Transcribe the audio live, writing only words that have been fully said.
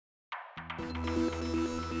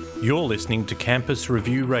You're listening to Campus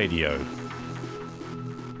Review Radio.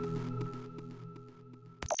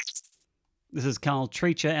 This is Carl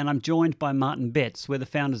Treacher, and I'm joined by Martin Betts. We're the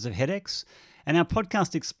founders of HEDx, and our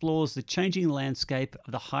podcast explores the changing landscape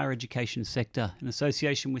of the higher education sector in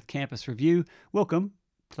association with Campus Review. Welcome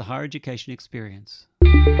to the Higher Education Experience.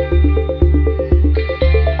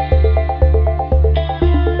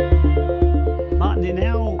 Martin, in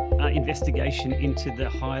our investigation into the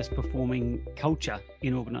highest performing culture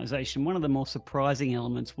in organisation, one of the more surprising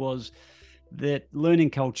elements was that learning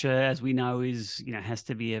culture, as we know, has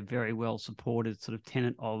to be a very well supported sort of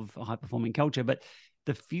tenet of a high performing culture. But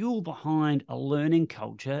the fuel behind a learning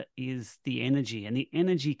culture is the energy, and the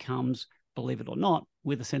energy comes, believe it or not,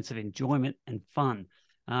 with a sense of enjoyment and fun.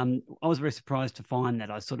 I was very surprised to find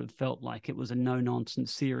that. I sort of felt like it was a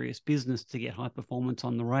no-nonsense, serious business to get high performance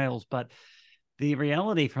on the rails. But the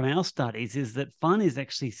reality from our studies is that fun is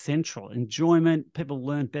actually central. Enjoyment, people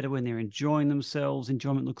learn better when they're enjoying themselves.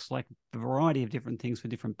 Enjoyment looks like a variety of different things for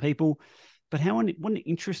different people. But what an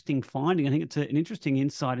interesting finding. I think it's an interesting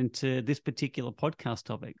insight into this particular podcast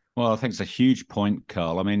topic. Well, I think it's a huge point,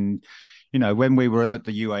 Carl. I mean, when we were at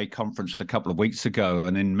the UA conference a couple of weeks ago,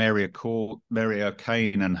 and in Mary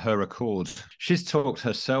O'Kane and her Accord, she's talked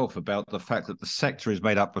herself about the fact that the sector is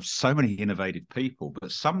made up of so many innovative people,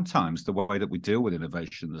 but sometimes the way that we deal with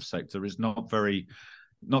innovation in the sector is not very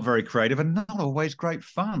creative and not always great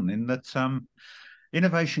fun, in that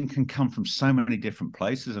innovation can come from so many different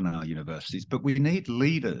places in our universities, but we need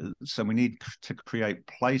leaders, and we need to create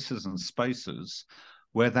places and spaces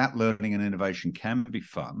where that learning and innovation can be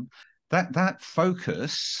fun. That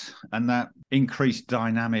focus and that increased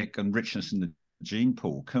dynamic and richness in the gene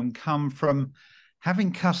pool can come from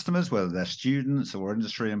having customers, whether they're students or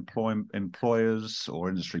industry employers or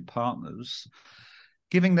industry partners,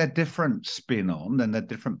 giving their different spin on and their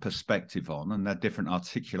different perspective on and their different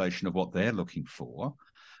articulation of what they're looking for.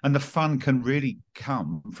 And the fun can really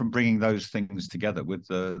come from bringing those things together with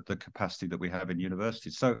the capacity that we have in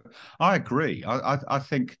universities. So I agree. I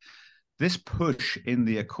think this push in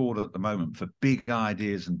the Accord at the moment for big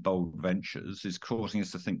ideas and bold ventures is causing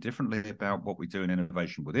us to think differently about what we do in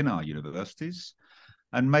innovation within our universities,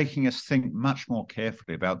 and making us think much more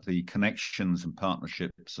carefully about the connections and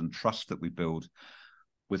partnerships and trust that we build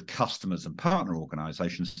with customers and partner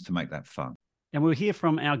organisations to make that fun. And we'll hear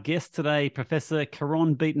from our guest today, Professor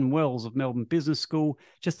Caron Beaton-Wells of Melbourne Business School,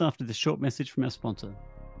 just after the short message from our sponsor.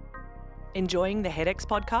 Enjoying the HEDx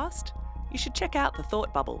podcast? You should check out The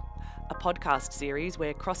Thought Bubble, a podcast series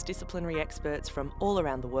where cross-disciplinary experts from all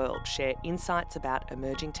around the world share insights about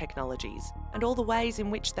emerging technologies and all the ways in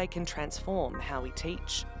which they can transform how we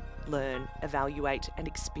teach, learn, evaluate and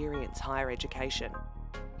experience higher education.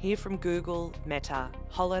 Hear from Google, Meta,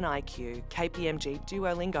 Holland IQ, KPMG,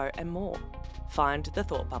 Duolingo and more. Find The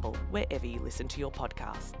Thought Bubble wherever you listen to your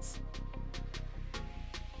podcasts.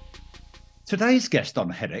 Today's guest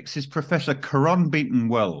on HEDx is Professor Caron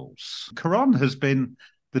Beaton-Wells. Caron has been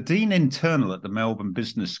the Dean Internal at the Melbourne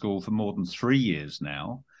Business School for more than 3 years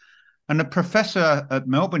now, and a professor at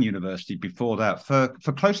Melbourne University before that for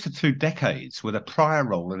close to 2 decades, with a prior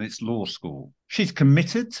role in its law school. She's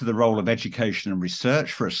committed to the role of education and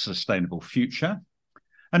research for a sustainable future,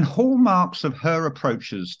 and hallmarks of her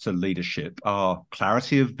approaches to leadership are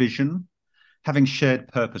clarity of vision, having shared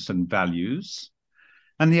purpose and values,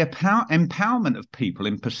 and the empowerment of people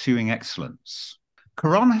in pursuing excellence.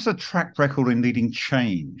 Caron has a track record in leading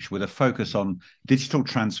change with a focus on digital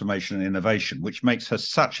transformation and innovation, which makes her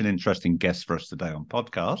such an interesting guest for us today on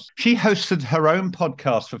podcast. She hosted her own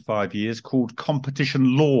podcast for 5 years called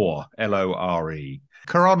Competition Law, L-O-R-E.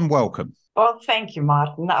 Caron, welcome. Well, thank you,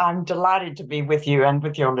 Martin. I'm delighted to be with you and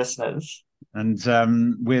with your listeners. And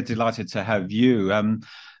we're delighted to have you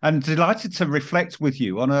and delighted to reflect with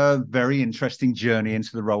you on a very interesting journey into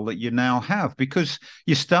the role that you now have, because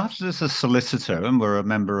you started as a solicitor and were a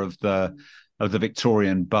member of the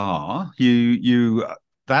Victorian Bar.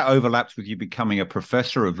 That overlapped with you becoming a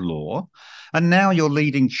professor of law, and now you're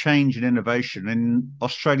leading change and innovation in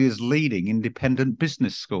Australia's leading independent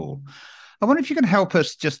business school. I wonder if you can help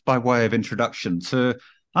us, just by way of introduction, to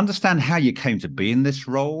understand how you came to be in this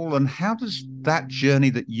role, and how does that journey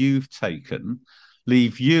that you've taken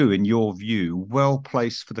leave you, in your view, well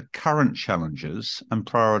placed for the current challenges and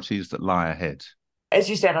priorities that lie ahead? As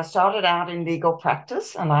you said, I started out in legal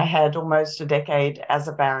practice and I had almost a decade as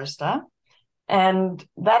a barrister. And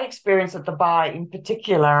that experience at the bar in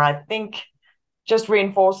particular, I think, just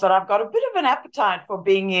reinforced that I've got a bit of an appetite for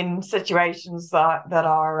being in situations that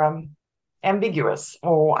are ambiguous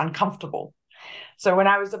or uncomfortable. So when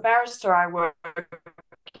I was a barrister, I worked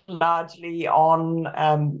largely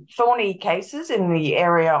on thorny cases in the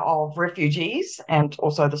area of refugees and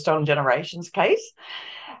also the Stolen Generations case.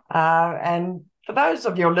 And for those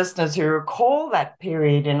of your listeners who recall that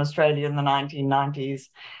period in Australia in the 1990s,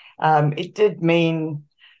 it did mean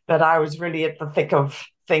that I was really at the thick of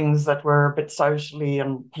things that were a bit socially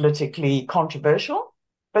and politically controversial.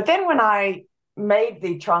 But then when I made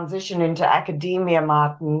the transition into academia,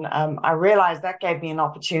 Martin, I realized that gave me an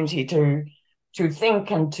opportunity to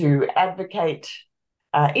think and to advocate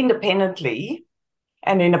independently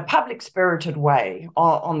and in a public-spirited way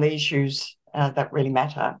on the issues that really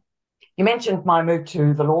matter. You mentioned my move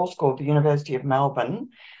to the law school at the University of Melbourne.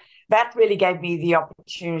 That really gave me the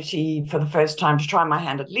opportunity for the first time to try my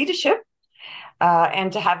hand at leadership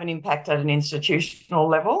and to have an impact at an institutional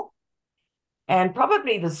level. And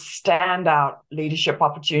probably the standout leadership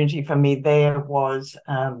opportunity for me there was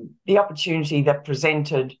the opportunity that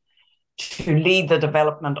presented to lead the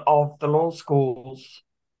development of the law school's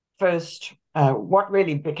first, what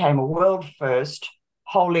really became a world first,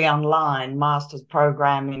 wholly online master's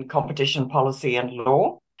program in competition policy and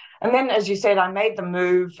law. And then, as you said, I made the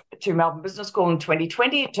move to Melbourne Business School in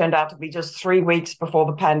 2020. It turned out to be just 3 weeks before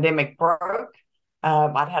the pandemic broke.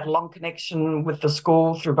 I'd had a long connection with the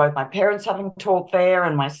school through both my parents having taught there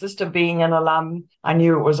and my sister being an alum. I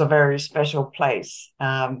knew it was a very special place.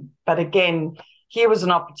 But again, here was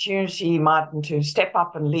an opportunity, Martin, to step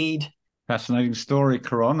up and lead. Fascinating story,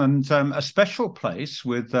 Caron, and a special place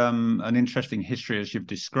with an interesting history as you've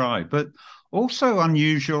described, but also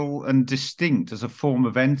unusual and distinct as a form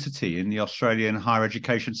of entity in the Australian higher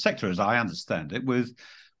education sector, as I understand it, with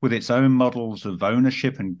its own models of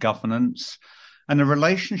ownership and governance, and a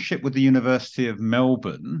relationship with the University of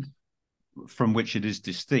Melbourne, from which it is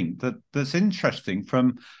distinct, that's interesting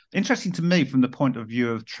to me from the point of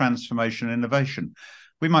view of transformation and innovation.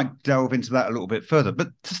 We might delve into that a little bit further. But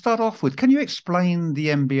to start off with, can you explain the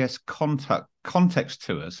MBS context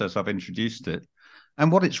to us as I've introduced it,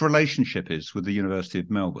 and what its relationship is with the University of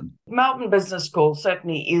Melbourne? Melbourne Business School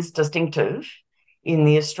certainly is distinctive in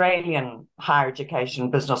the Australian higher education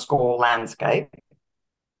business school landscape,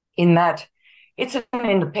 in that it's an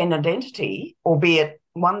independent entity, albeit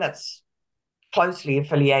one that's closely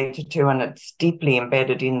affiliated to and it's deeply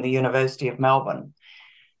embedded in the University of Melbourne.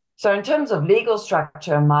 So in terms of legal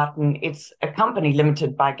structure, Martin, it's a company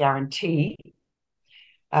limited by guarantee,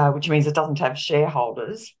 which means it doesn't have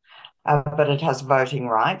shareholders, but it has voting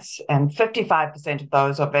rights. And 55% of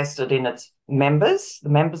those are vested in its members, the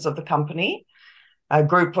members of the company, a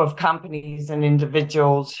group of companies and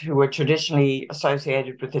individuals who were traditionally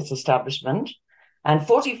associated with its establishment. And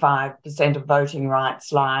 45% of voting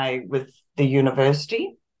rights lie with the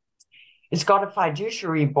university. It's got a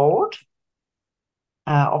fiduciary board,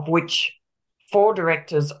 of which 4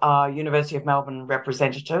 directors are University of Melbourne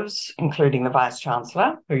representatives, including the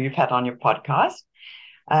Vice-Chancellor, who you've had on your podcast.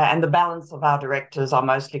 And the balance of our directors are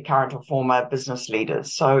mostly current or former business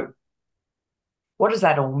leaders. So what does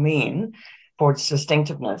that all mean for its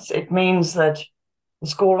distinctiveness? It means that the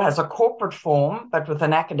school has a corporate form, but with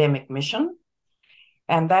an academic mission.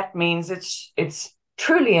 And that means it's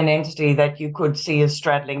truly an entity that you could see as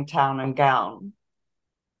straddling town and gown.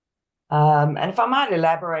 And if I might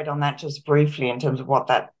elaborate on that just briefly in terms of what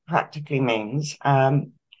that practically means,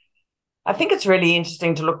 I think it's really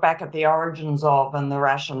interesting to look back at the origins of and the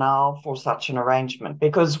rationale for such an arrangement,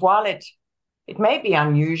 because while it may be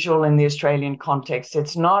unusual in the Australian context,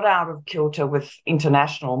 it's not out of kilter with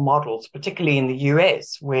international models, particularly in the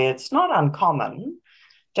US, where it's not uncommon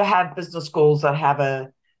to have business schools that have a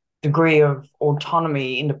degree of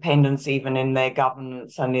autonomy, independence, even in their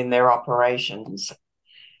governance and in their operations.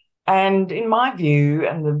 And in my view,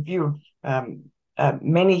 and the view of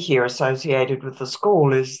many here associated with the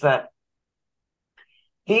school, is that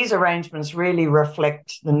these arrangements really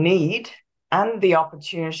reflect the need and the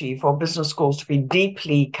opportunity for business schools to be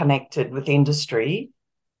deeply connected with industry,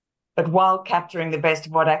 but while capturing the best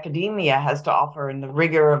of what academia has to offer in the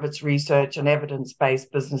rigor of its research and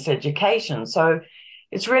evidence-based business education. So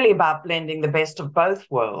it's really about blending the best of both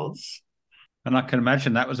worlds. And I can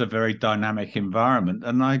imagine that was a very dynamic environment.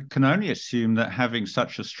 And I can only assume that having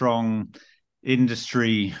such a strong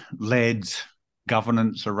industry-led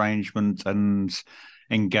governance arrangement and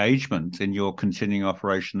engagement in your continuing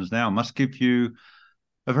operations now must give you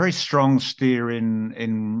a very strong steer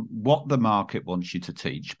in what the market wants you to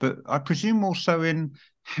teach, but I presume also in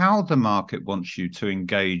how the market wants you to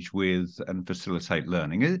engage with and facilitate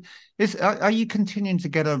learning. Are you continuing to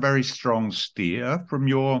get a very strong steer from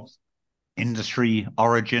your industry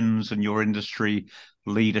origins and your industry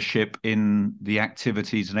leadership in the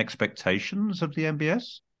activities and expectations of the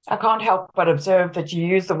MBS? I can't help but observe that you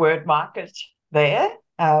use the word market there.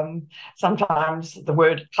 Sometimes the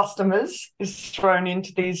word customers is thrown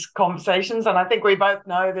into these conversations, and I think we both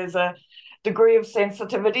know there's a degree of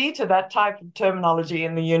sensitivity to that type of terminology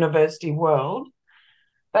in the university world.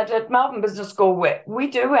 But at Melbourne Business School, we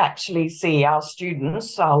do actually see our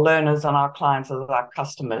students, our learners, and our clients as our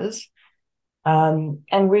customers.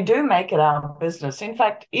 And we do make it our business. In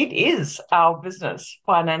fact, it is our business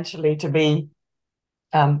financially to be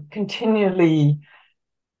continually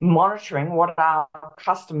monitoring what our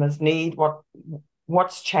customers need,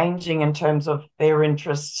 what's changing in terms of their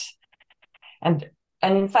interests. And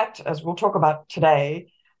in fact, as we'll talk about today,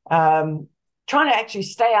 trying to actually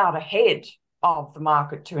stay out ahead of the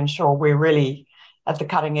market to ensure we're really at the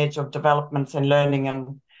cutting edge of developments in learning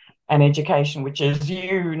and education, which, as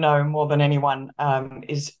you know more than anyone,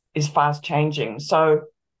 is fast changing. So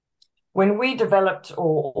when we developed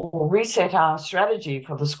or reset our strategy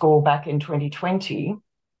for the school back in 2020,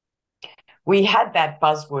 we had that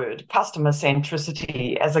buzzword, customer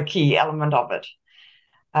centricity, as a key element of it.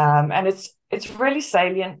 And it's really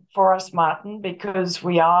salient for us, Martin, because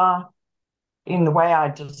we are, in the way I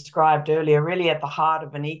described earlier, really at the heart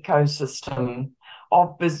of an ecosystem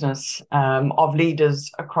of business, of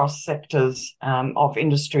leaders across sectors, of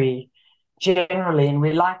industry generally. And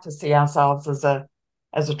we like to see ourselves as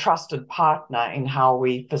a trusted partner in how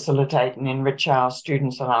we facilitate and enrich our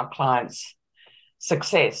students and our clients'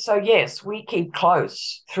 success. So yes, we keep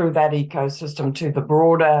close through that ecosystem to the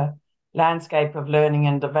broader landscape of learning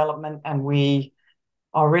and development, and we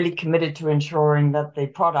are really committed to ensuring that the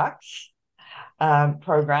products,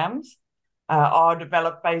 programs, are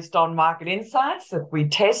developed based on market insights that we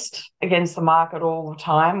test against the market all the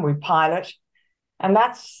time. We pilot. And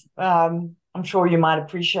that's, I'm sure you might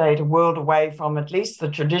appreciate, a world away from at least the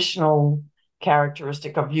traditional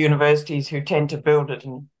characteristic of universities who tend to build it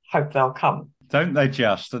and hope they'll come. Don't they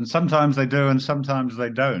just? And sometimes they do and sometimes they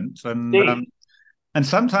don't. And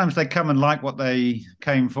sometimes they come and like what they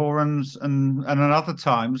came for, and at other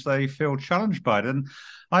times they feel challenged by it. And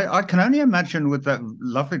I can only imagine, with that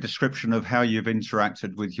lovely description of how you've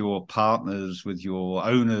interacted with your partners, with your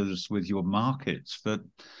owners, with your markets, that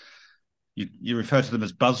you refer to them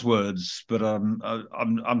as buzzwords, but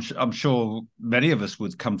I'm sure many of us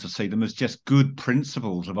would come to see them as just good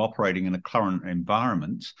principles of operating in a current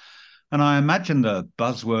environment. And I imagine the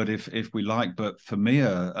buzzword, if we like, but for me,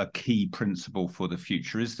 a key principle for the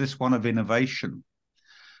future is this one of innovation.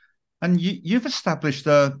 And you've established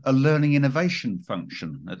a learning innovation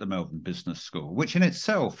function at the Melbourne Business School, which in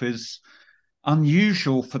itself is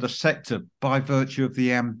unusual for the sector by virtue of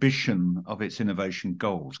the ambition of its innovation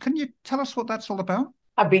goals. Can you tell us what that's all about?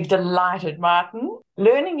 I'd be delighted, Martin.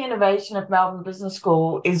 Learning innovation at Melbourne Business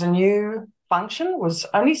School is a new function, was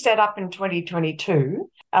only set up in 2022,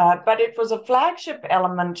 but it was a flagship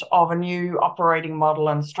element of a new operating model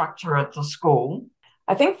and structure at the school.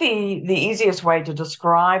 I think the easiest way to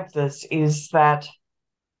describe this is that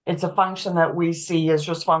it's a function that we see as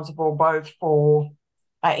responsible both for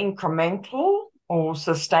incremental or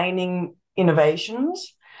sustaining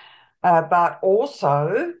innovations, but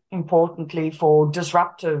also, importantly, for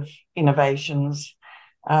disruptive innovations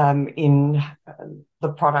in the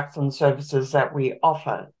products and services that we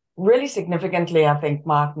offer. Really significantly, I think,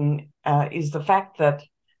 Martin, is the fact that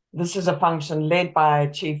this is a function led by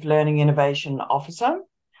a Chief Learning Innovation Officer.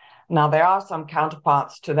 Now, there are some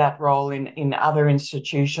counterparts to that role in other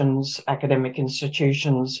institutions, academic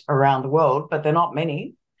institutions around the world, but they're not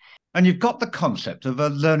many. And you've got the concept of a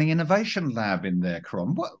learning innovation lab in there,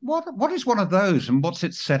 Caron. What is one of those, and what's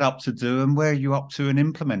it set up to do, and where are you up to in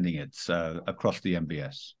implementing it across the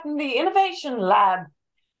MBS? The innovation lab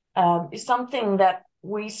is something that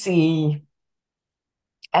we see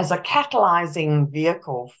as a catalyzing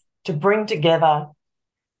vehicle to bring together,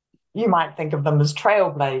 you might think of them as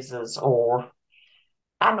trailblazers or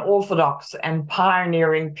unorthodox and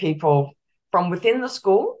pioneering people from within the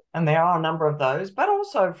school, and there are a number of those, but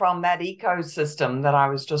also from that ecosystem that I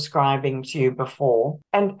was describing to you before,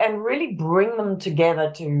 and really bring them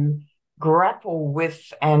together to grapple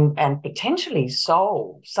with and potentially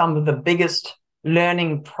solve some of the biggest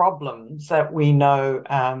learning problems that we know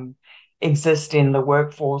exist in the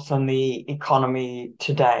workforce and the economy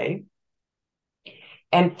today.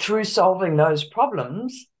 And through solving those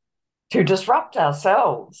problems, to disrupt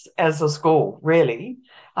ourselves as a school, really,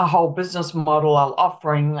 our whole business model, our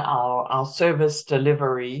offering, our service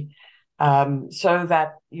delivery, so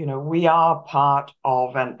that, you know, we are part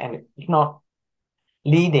of, and if not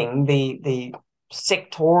leading, the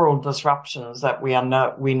sectoral disruptions that we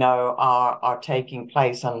know are taking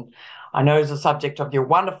place. And I know is the subject of your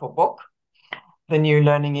wonderful book the new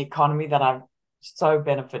learning economy that I've so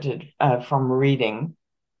benefited from reading.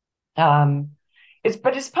 It's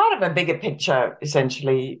part of a bigger picture,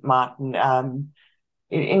 essentially, Martin.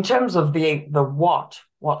 In terms of the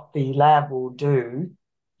what the lab will do,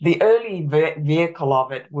 the early vehicle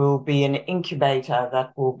of it will be an incubator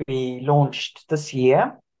that will be launched this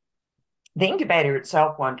year. The incubator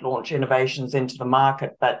itself won't launch innovations into the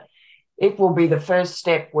market, but it will be the first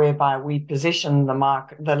step whereby we position the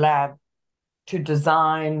lab to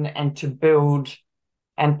design and to build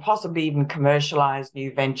and possibly even commercialize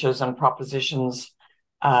new ventures and propositions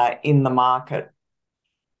in the market.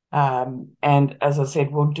 And as I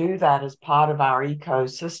said, we'll do that as part of our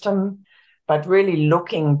ecosystem, but really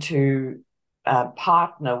looking to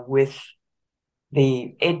partner with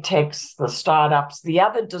the edtechs, the startups, the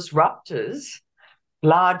other disruptors,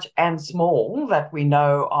 large and small, that we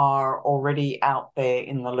know are already out there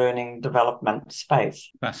in the learning development space.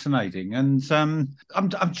 Fascinating. And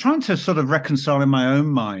I'm trying to sort of reconcile in my own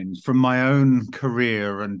mind, from my own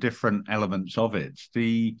career and different elements of it,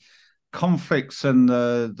 the conflicts and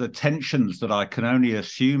the tensions that I can only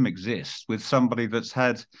assume exist with somebody that's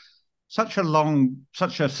had such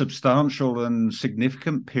a substantial and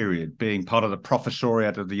significant period being part of the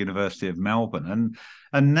professoriate of the University of Melbourne,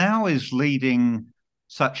 and now is leading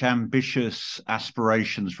such ambitious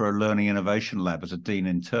aspirations for a learning innovation lab as a dean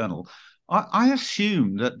internal. I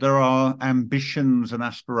assume that there are ambitions and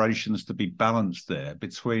aspirations to be balanced there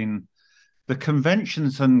between the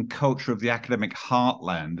conventions and culture of the academic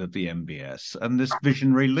heartland of the MBS and this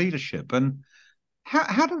visionary leadership. And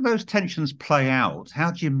how do those tensions play out?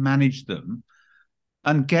 How do you manage them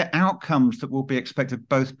and get outcomes that will be expected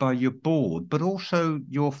both by your board, but also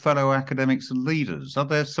your fellow academics and leaders? Are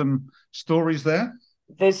there some stories there?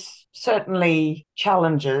 There's certainly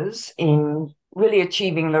challenges in really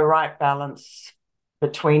achieving the right balance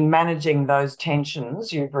between managing those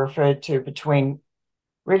tensions you've referred to between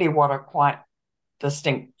really what are quite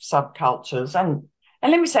distinct subcultures. And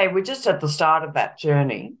let me say, we're just at the start of that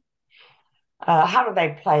journey. How do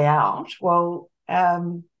they play out? Well,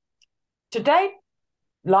 to date,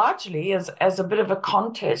 largely as a bit of a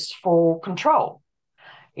contest for control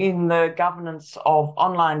in the governance of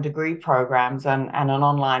online degree programs and an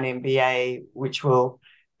online MBA, which we'll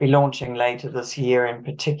be launching later this year in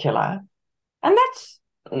particular. And that's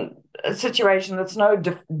a situation that's no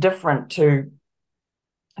different to,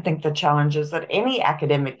 I think, the challenges that any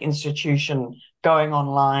academic institution going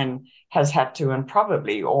online has had to and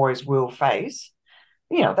probably always will face.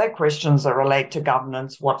 You know, they're questions that relate to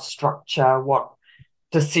governance, what structure, what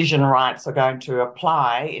decision rights are going to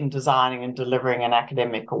apply in designing and delivering an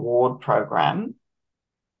academic award program.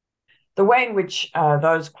 The way in which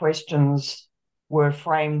those questions were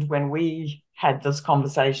framed when we had this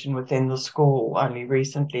conversation within the school only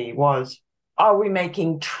recently was, are we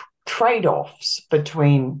making trade-offs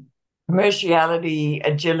between commerciality,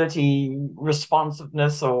 agility,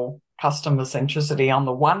 responsiveness, or customer centricity on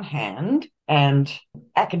the one hand, and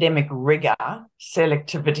academic rigor,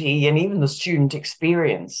 selectivity, and even the student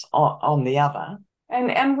experience on the other?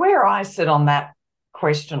 And where I sit on that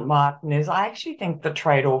question, Martin, is I actually think the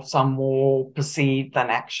trade-offs are more perceived than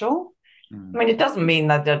actual. I mean, it doesn't mean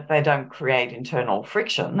that they don't create internal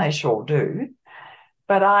friction. They sure do.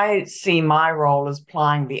 But I see my role as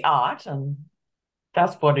applying the art, and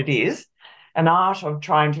that's what it is, an art of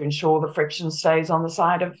trying to ensure the friction stays on the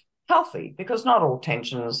side of healthy, because not all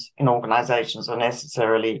tensions in organizations are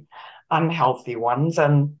necessarily unhealthy ones,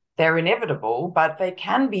 and they're inevitable, but they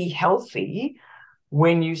can be healthy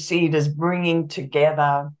when you see it as bringing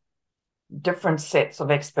together different sets of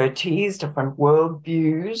expertise, different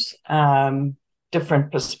worldviews,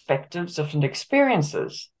 different perspectives, different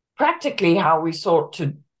experiences. Practically, how we sought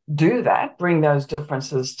to do that, bring those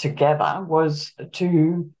differences together, was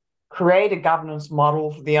to create a governance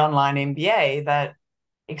model for the online MBA that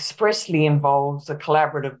expressly involves a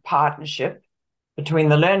collaborative partnership between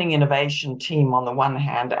the learning innovation team on the one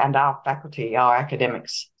hand and our faculty, our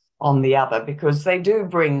academics on the other, because they do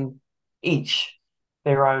bring each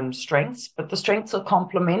their own strengths, but the strengths are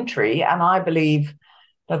complementary. And I believe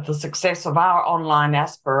that the success of our online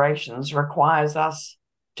aspirations requires us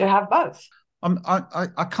to have both.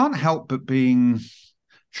 I can't help but being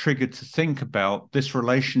triggered to think about this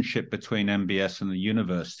relationship between MBS and the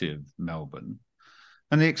University of Melbourne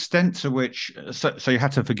and the extent to which, so you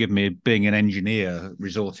have to forgive me being an engineer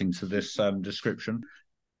resorting to this description,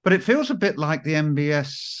 but it feels a bit like the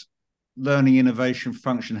MBS learning innovation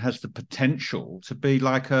function has the potential to be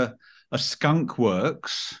like a skunk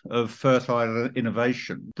works of fertile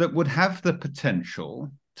innovation that would have the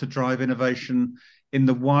potential to drive innovation in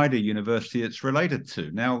the wider university it's related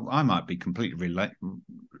to. Now, I might be completely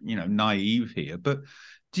naive here, but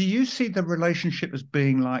do you see the relationship as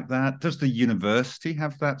being like that? Does the university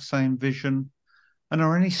have that same vision? And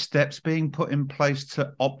are any steps being put in place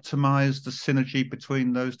to optimize the synergy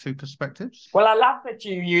between those two perspectives? Well, I love that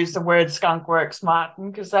you use the word skunk works, Martin,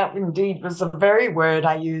 because that indeed was the very word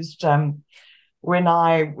I used when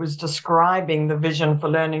I was describing the vision for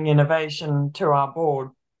learning innovation to our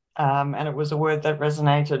board. And it was a word that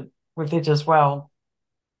resonated with it as well.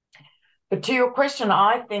 But to your question,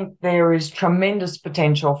 I think there is tremendous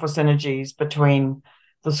potential for synergies between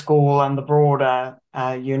the school and the broader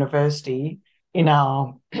university in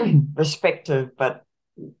our respective but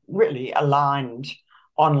really aligned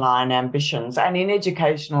online ambitions and in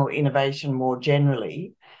educational innovation more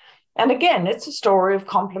generally. And again, it's a story of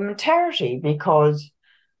complementarity because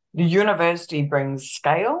the university brings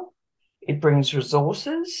scale, it brings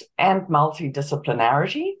resources and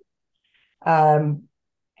multidisciplinarity.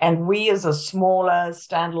 And we as a smaller,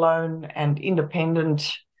 standalone and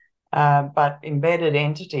independent but embedded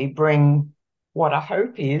entity bring what I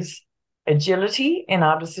hope is agility in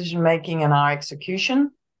our decision-making and our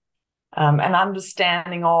execution, an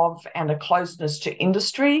understanding of and a closeness to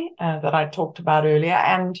industry that I talked about earlier,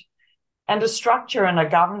 and a structure and a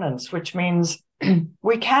governance, which means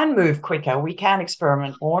we can move quicker, we can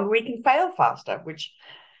experiment more, and we can fail faster, which,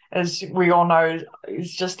 as we all know,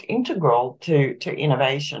 is just integral to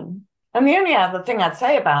innovation. And the only other thing I'd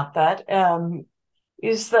say about that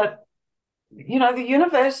is that the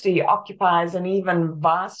university occupies an even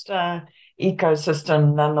vaster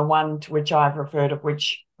ecosystem than the one to which I've referred, of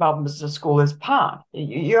which Melbourne Business School is part.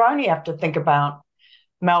 You only have to think about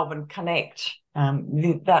Melbourne Connect,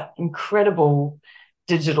 that incredible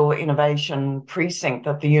digital innovation precinct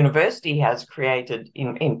that the university has created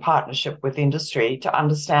in partnership with industry to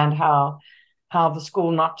understand how the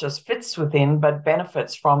school not just fits within, but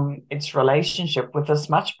benefits from its relationship with this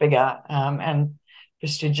much bigger and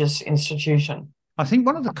prestigious institution. I think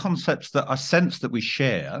one of the concepts that I sense that we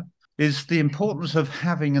share is the importance of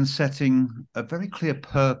having and setting a very clear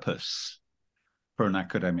purpose for an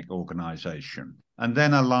academic organisation, and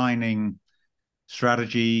then aligning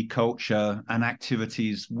strategy, culture, and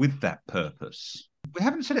activities with that purpose. We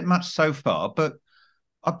haven't said it much so far, but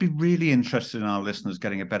I'd be really interested in our listeners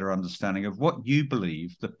getting a better understanding of what you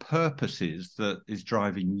believe the purpose is that is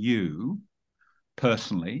driving you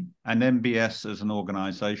personally and MBS as an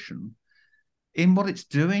organisation in what it's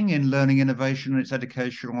doing in learning innovation and its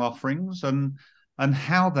educational offerings, and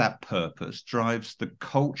how that purpose drives the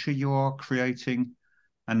culture you are creating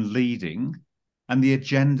and leading and the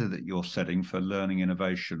agenda that you're setting for learning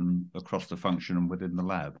innovation across the function and within the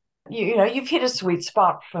lab. You've hit a sweet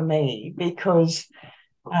spot for me because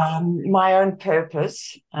my own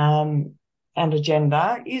purpose and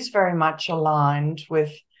agenda is very much aligned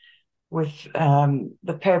with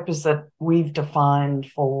the purpose that we've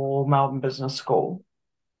defined for Melbourne Business School.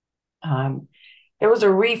 There was a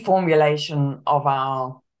reformulation of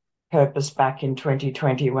our purpose back in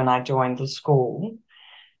 2020 when I joined the school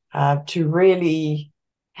to really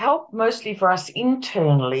help, mostly for us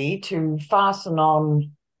internally, to fasten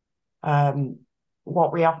on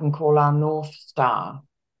what we often call our North Star,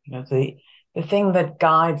 the thing that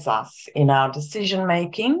guides us in our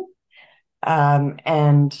decision-making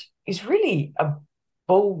and is really a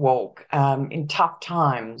bulwark in tough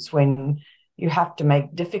times when you have to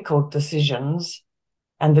make difficult decisions.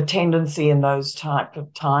 And the tendency in those type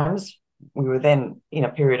of times, we were then in a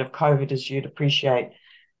period of COVID, as you'd appreciate,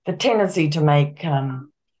 the tendency to make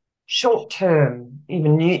short-term,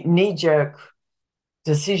 even knee-jerk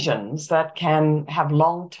decisions that can have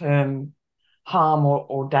long-term harm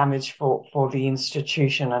or damage for the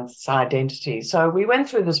institution and its identity. So we went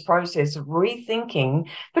through this process of rethinking,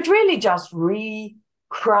 but really just recrafting,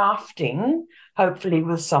 hopefully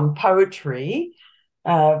with some poetry,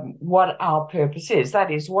 what our purpose is. That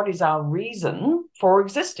is, what is our reason for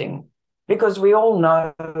existing? Because we all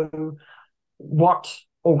know what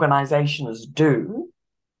organizations do,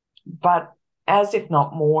 but as if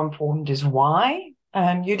not more important is why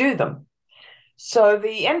you do them. So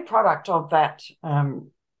the end product of that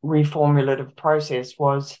reformulative process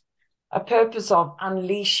was a purpose of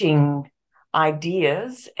unleashing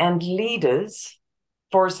ideas and leaders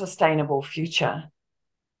for a sustainable future.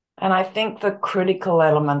 And I think the critical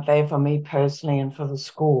element there for me personally and for the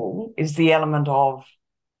school is the element of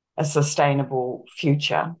a sustainable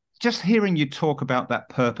future. Just hearing you talk about that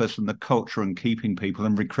purpose and the culture and keeping people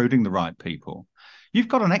and recruiting the right people, you've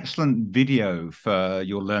got an excellent video for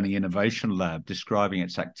your Learning Innovation Lab describing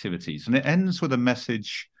its activities, and it ends with a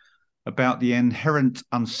message about the inherent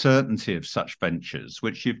uncertainty of such ventures,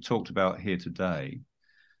 which you've talked about here today,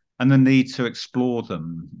 and the need to explore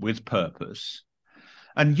them with purpose.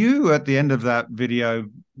 And you, at the end of that video,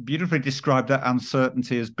 beautifully described that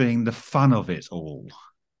uncertainty as being the fun of it all.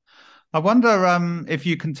 I wonder if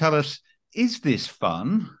you can tell us, is this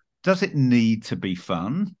fun? Does it need to be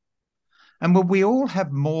fun? And will we all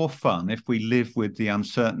have more fun if we live with the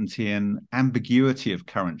uncertainty and ambiguity of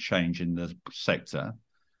current change in the sector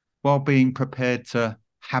while being prepared to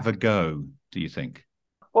have a go, do you think?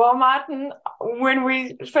 Well, Martin, when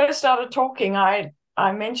we first started talking, I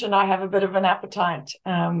mentioned I have a bit of an appetite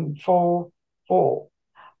for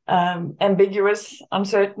ambiguous,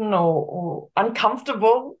 uncertain, or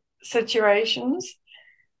uncomfortable situations.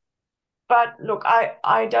 But look,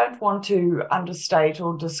 I don't want to understate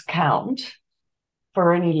or discount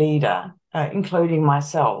for any leader, including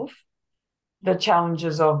myself, the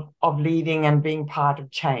challenges of leading and being part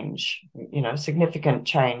of change, significant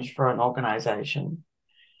change for an organization.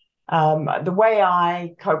 The way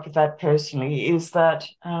I cope with that personally is that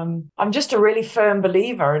I'm just a really firm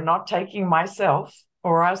believer in not taking myself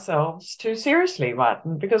or ourselves too seriously,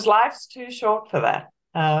 Martin, because life's too short for that.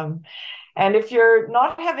 And if you're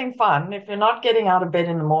not having fun, if you're not getting out of bed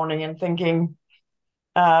in the morning and thinking,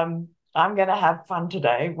 I'm going to have fun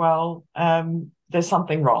today, well, there's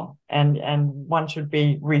something wrong. And one should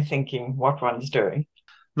be rethinking what one's doing.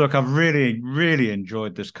 Look, I've really, really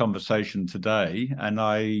enjoyed this conversation today. And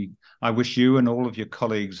I wish you and all of your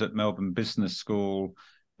colleagues at Melbourne Business School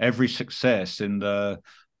every success in the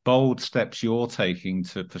bold steps you're taking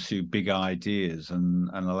to pursue big ideas and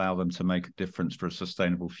allow them to make a difference for a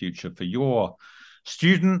sustainable future for your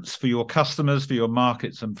students, for your customers, for your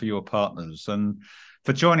markets, and for your partners. And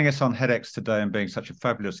for joining us on HEDx today and being such a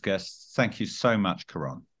fabulous guest, thank you so much,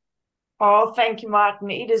 Caron. Oh, thank you, Martin.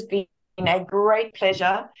 It has been a great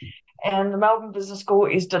pleasure. And the Melbourne Business School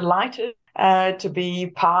is delighted to be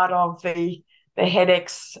part of the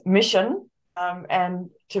HEDx mission.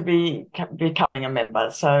 And to be becoming a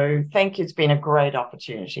member. So thank you. It's been a great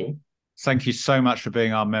opportunity. Thank you so much for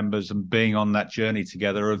being our members and being on that journey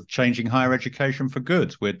together of changing higher education for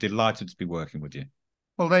good. We're delighted to be working with you.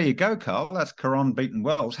 Well, there you go, Carl. That's Caron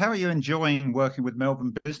Beaton-Wells. How are you enjoying working with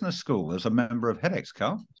Melbourne Business School as a member of HEDx,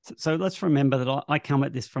 Carl? So let's remember that I come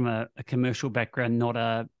at this from a commercial background, not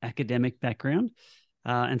an academic background.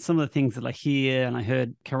 And some of the things that I hear and I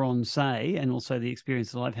heard Caron say, and also the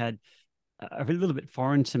experience that I've had, are a little bit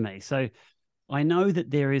foreign to me. So I know that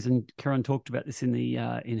there is, and Caron talked about this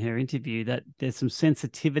in her interview, that there's some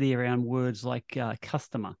sensitivity around words like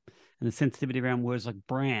customer and the sensitivity around words like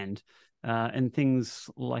brand and things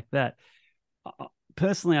like that.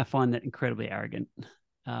 Personally, I find that incredibly arrogant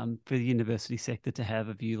for the university sector to have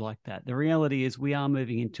a view like that. The reality is we are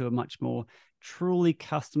moving into a much more truly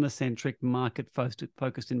customer-centric,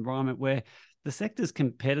 market-focused environment where the sector's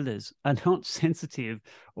competitors are not sensitive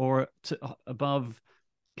or above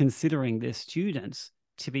considering their students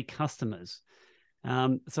to be customers.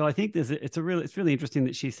 So I think it's really interesting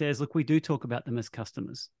that she says, look, we do talk about them as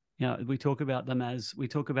customers. We talk about the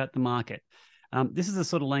market. This is the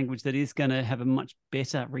sort of language that is going to have a much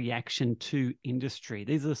better reaction to industry.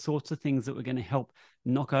 These are the sorts of things that we're going to help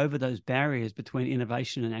knock over those barriers between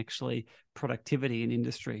innovation and actually productivity in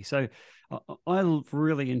industry. So I've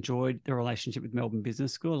really enjoyed the relationship with Melbourne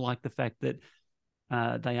Business School. I like the fact that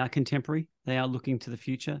they are contemporary. They are looking to the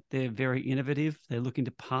future. They're very innovative. They're looking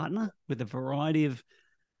to partner with a variety of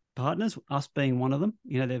partners, us being one of them.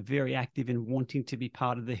 They're very active in wanting to be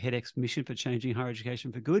part of the HEDx mission for changing higher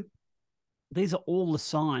education for good. These are all the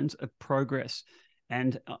signs of progress.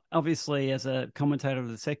 And obviously, as a commentator of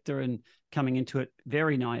the sector and coming into it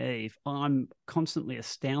very naive, I'm constantly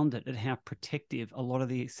astounded at how protective a lot of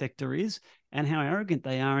the sector is and how arrogant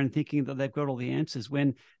they are in thinking that they've got all the answers,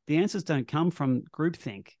 when the answers don't come from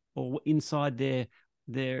groupthink or inside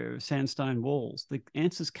their sandstone walls. The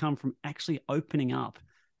answers come from actually opening up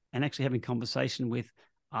and actually having conversation with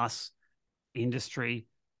us, industry,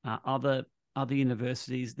 other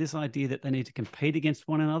universities. This idea that they need to compete against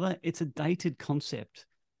one another, it's a dated concept.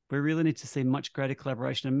 We really need to see much greater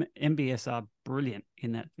collaboration, and MBS are brilliant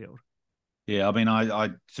in that field. Yeah, I mean, I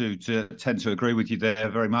do tend to agree with you there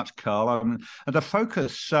very much, Carl. And the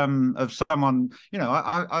focus of someone,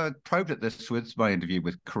 I probed at this with my interview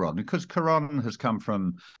with Caron, because Caron has come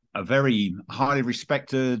from a very highly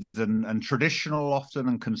respected and traditional, often,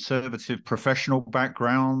 and conservative professional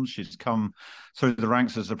background. She's come through the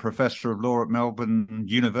ranks as a professor of law at Melbourne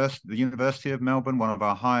University, the University of Melbourne, one of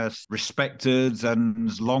our highest respected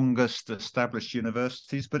and longest established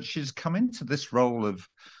universities. But she's come into this role of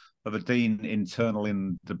of a dean internal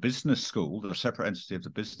in the business school, the separate entity of the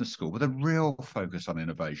business school, with a real focus on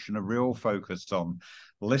innovation, a real focus on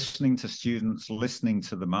listening to students, listening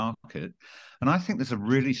to the market. And I think there's a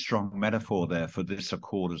really strong metaphor there for this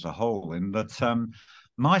accord as a whole, in that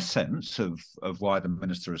my sense of why the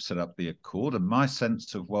minister has set up the accord, and my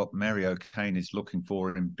sense of what Mary O'Kane is looking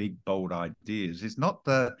for in big, bold ideas, is not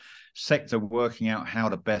the sector working out how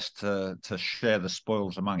to best to share the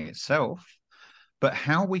spoils among itself, but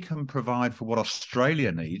how we can provide for what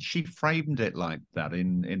Australia needs. She framed it like that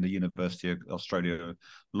in the University of Australia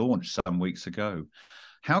launch some weeks ago.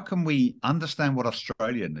 How can we understand what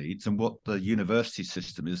Australia needs and what the university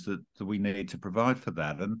system is that we need to provide for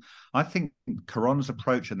that? And I think Caron's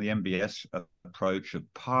approach and the MBS approach of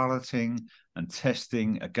piloting and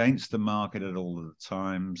testing against the market at all of the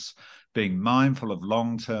times, being mindful of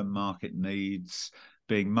long-term market needs,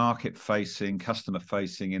 being market-facing,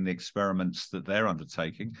 customer-facing in the experiments that they're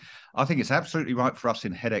undertaking. I think it's absolutely right for us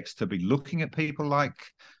in HEDx to be looking at people like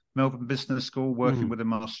Melbourne Business School, working with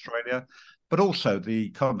them in Australia, but also the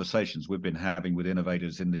conversations we've been having with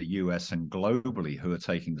innovators in the US and globally who are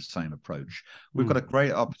taking the same approach. We've got a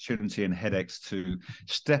great opportunity in HEDx to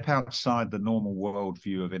step outside the normal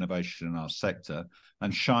worldview of innovation in our sector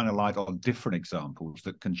and shine a light on different examples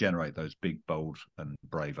that can generate those big, bold and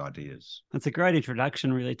brave ideas. That's a great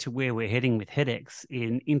introduction really to where we're heading with HEDx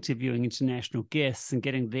in interviewing international guests and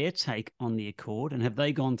getting their take on the accord. And have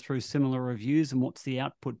they gone through similar reviews, and what's the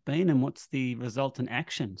output been, and what's the resultant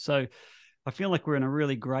action? So I feel like we're in a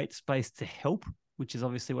really great space to help, which is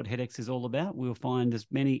obviously what HEDx is all about. We'll find as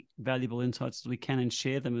many valuable insights as we can and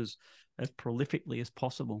share them as prolifically as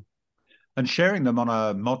possible. And sharing them on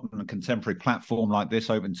a modern and contemporary platform like this,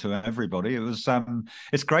 open to everybody,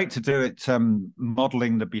 it's great to do it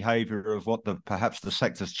modelling the behaviour of what perhaps the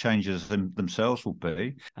sector's changes themselves will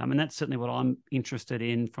be. And that's certainly what I'm interested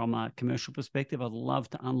in from a commercial perspective. I'd love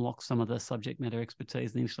to unlock some of the subject matter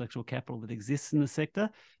expertise and intellectual capital that exists in the sector,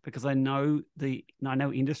 because I know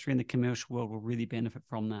industry and the commercial world will really benefit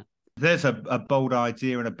from that. There's a bold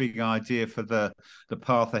idea and a big idea for the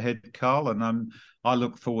path ahead, Carl, and I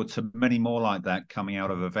look forward to many more like that coming out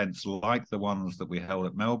of events like the ones that we held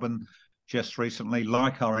at Melbourne just recently,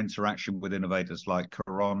 like our interaction with innovators like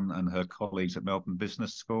Caron and her colleagues at Melbourne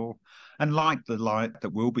Business School, and like the light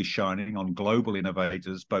that will be shining on global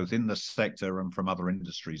innovators, both in the sector and from other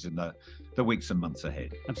industries in the weeks and months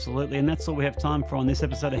ahead. Absolutely, and that's all we have time for on this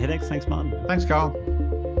episode of HEDx. Thanks, Martin. Thanks, Carl.